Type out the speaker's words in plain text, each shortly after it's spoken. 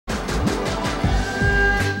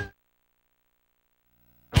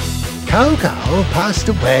Cao Cao passed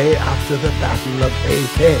away after the Battle of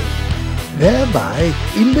Beipei, thereby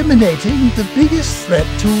eliminating the biggest threat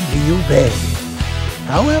to Liu Bei.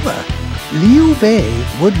 However, Liu Bei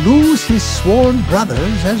would lose his sworn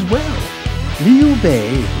brothers as well. Liu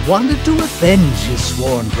Bei wanted to avenge his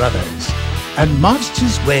sworn brothers and marched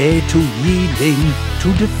his way to Ling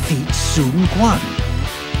to defeat Sun Quan.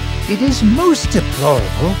 It is most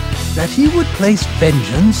deplorable that he would place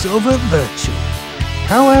vengeance over virtue.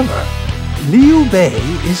 However, Liu Bei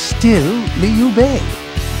is still Liu Bei.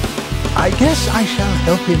 I guess I shall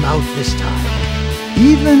help him out this time,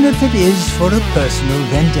 even if it is for a personal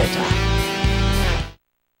vendetta.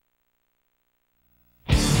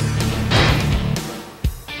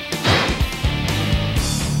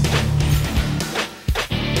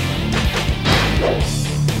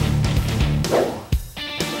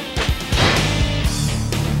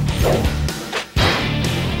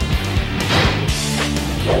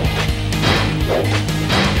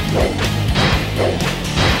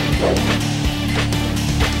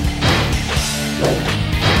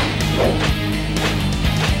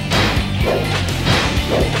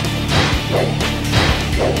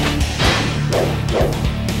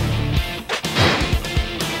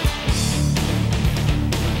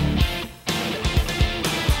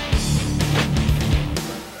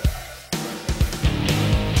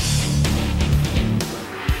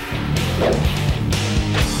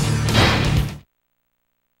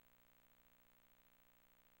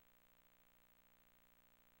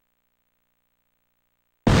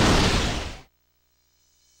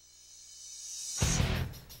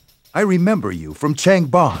 I remember you from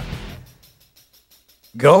Changban.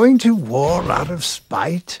 Going to war out of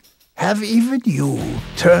spite? Have even you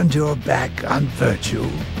turned your back on virtue,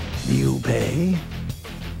 Liu Bei?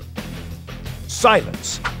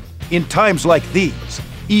 Silence! In times like these,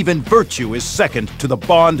 even virtue is second to the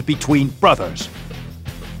bond between brothers.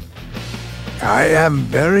 I am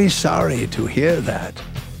very sorry to hear that.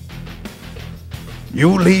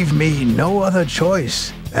 You leave me no other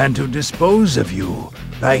choice than to dispose of you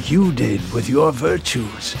like you did with your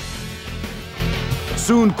virtues.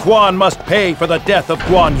 Sun Quan must pay for the death of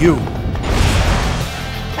Guan Yu.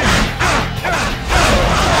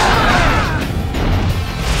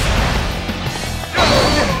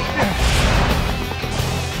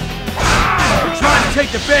 They're trying to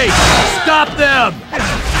take the base! Stop them!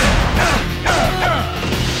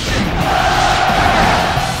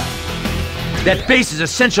 That base is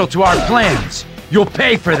essential to our plans. You'll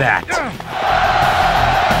pay for that.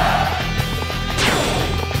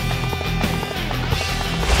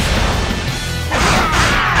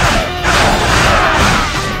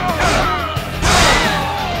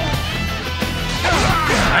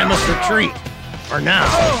 I must retreat. For now.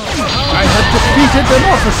 I have defeated an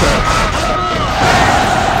officer!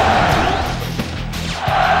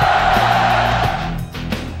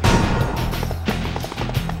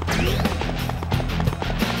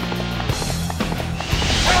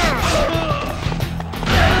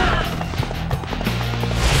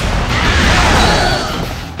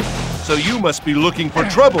 So you must be looking for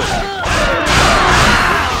trouble.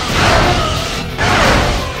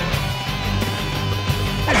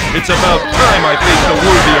 It's about time I faced a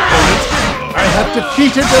worthy opponent. I have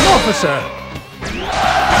defeated an officer!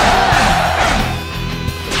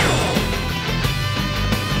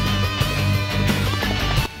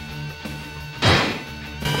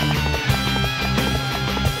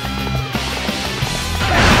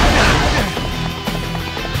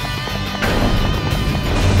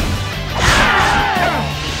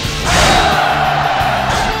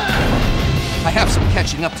 I have some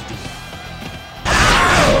catching up to do.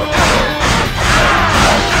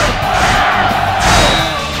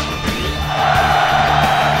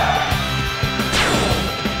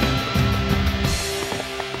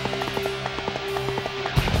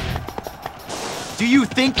 Do you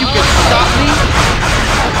think you can stop me?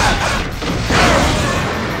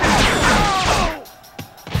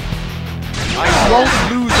 I won't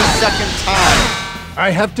lose a second time.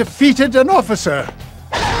 I have defeated an officer!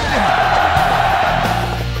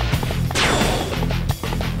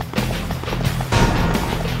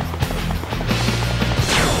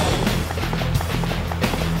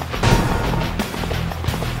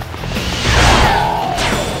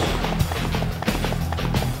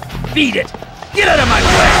 Beat it! Get out of my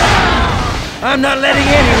way! I'm not letting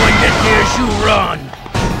anyone get near Zhu Ran!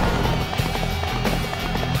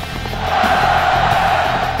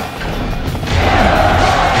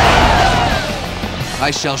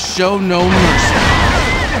 I shall show no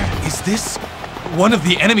mercy. Is this one of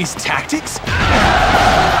the enemy's tactics?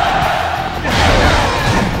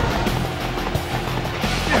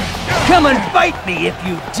 Come and fight me if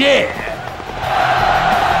you dare!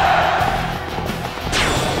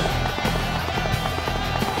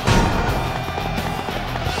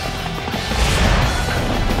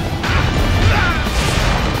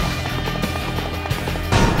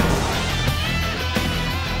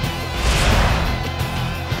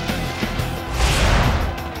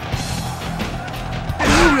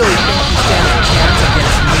 You really think you stand a chance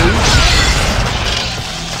against me?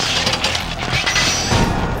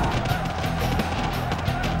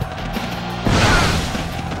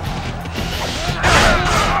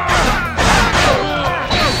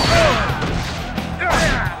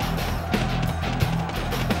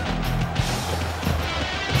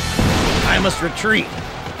 I must retreat.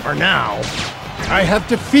 For now. I have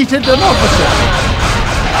defeated an officer.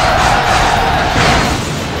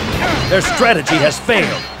 Their strategy has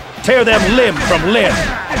failed. Tear them limb from limb.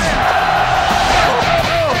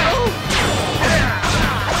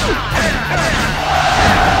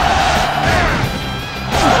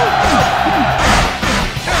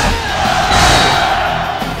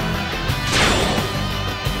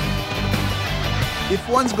 If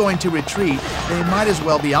one's going to retreat, they might as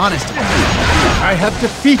well be honest about it. I have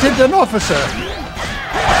defeated an officer.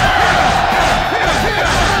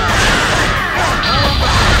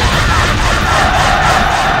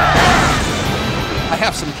 I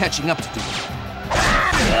have some catching up to do.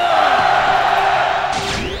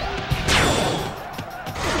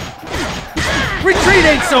 Retreat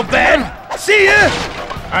ain't so bad! See ya!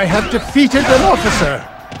 I have defeated an officer.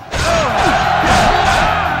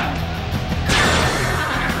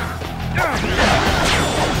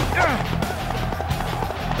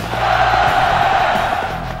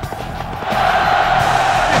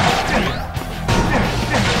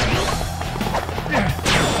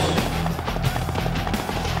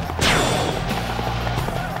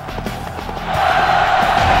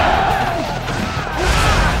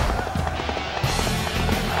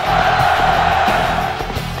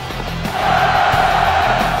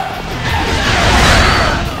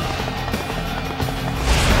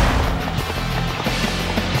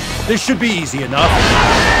 This should be easy enough.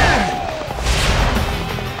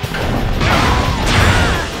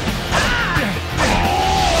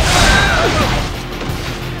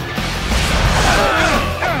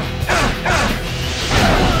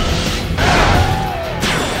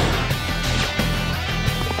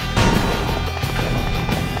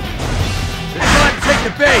 They're trying to take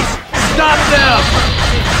the base! Stop them!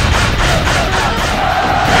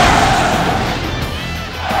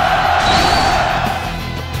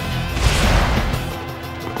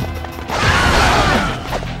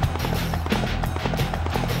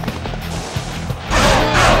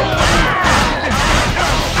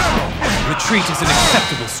 Retreat is an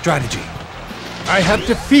acceptable strategy. I have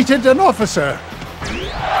defeated an officer.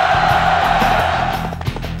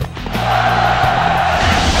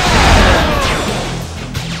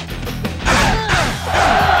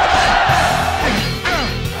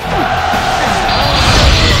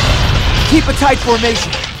 Keep a tight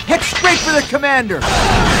formation. Head straight for the commander.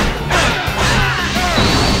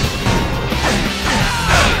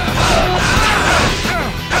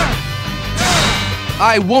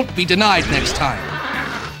 I won't be denied next time.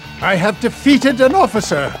 I have defeated an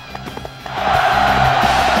officer.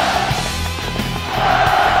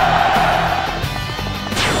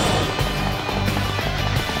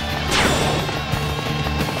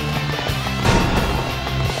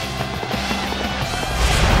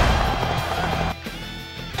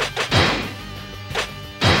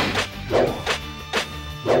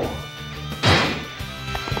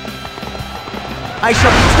 I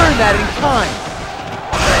shall return that in kind.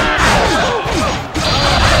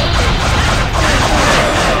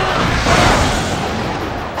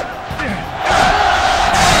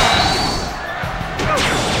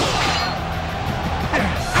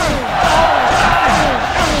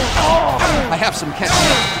 I have some catching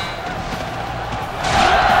up.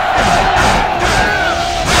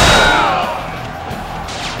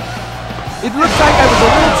 It looks like I was a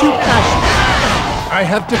little too passionate. I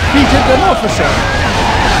have defeated an officer.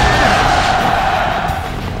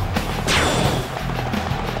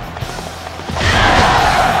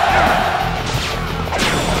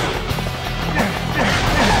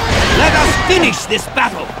 Let us finish this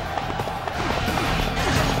battle!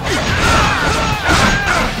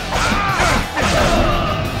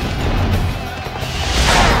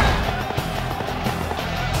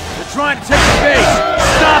 They're trying to take the base!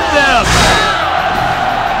 Stop them!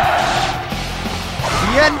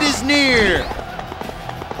 The end is near!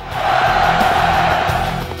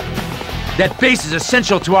 That base is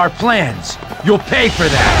essential to our plans. You'll pay for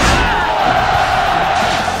that!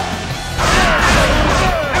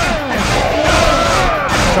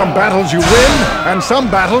 Some battles you win, and some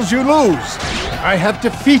battles you lose. I have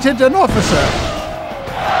defeated an officer.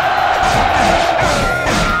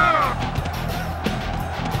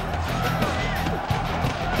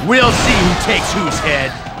 We'll see who takes whose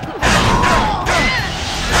head.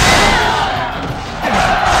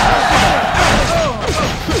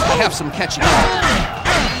 I have some catching up.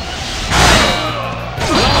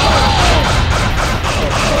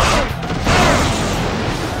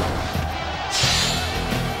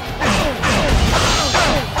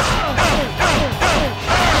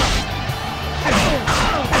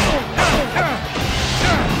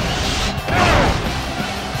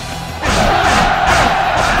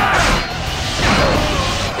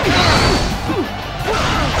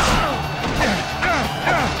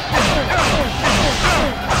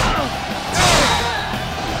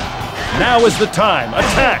 Now is the time.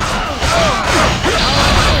 Attack!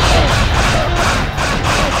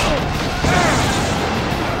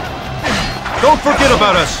 Don't forget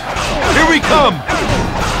about us! Here we come!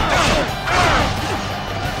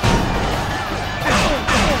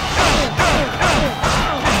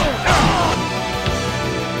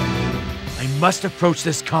 I must approach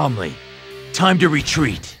this calmly. Time to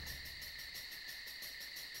retreat.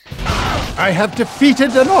 I have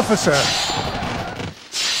defeated an officer.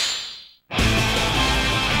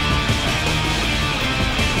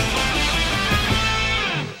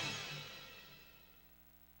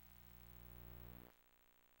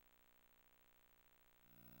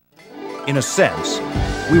 In a sense,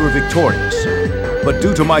 we were victorious. But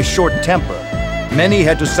due to my short temper, many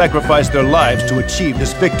had to sacrifice their lives to achieve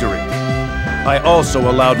this victory. I also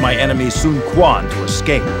allowed my enemy Sun Quan to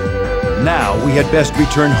escape. Now we had best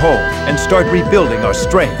return home and start rebuilding our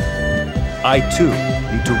strength. I too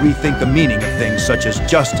need to rethink the meaning of things such as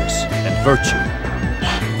justice and virtue.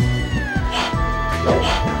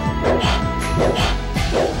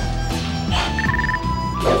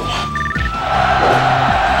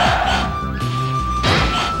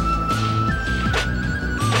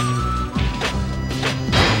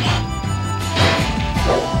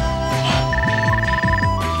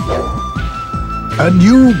 A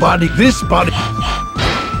new body, this body.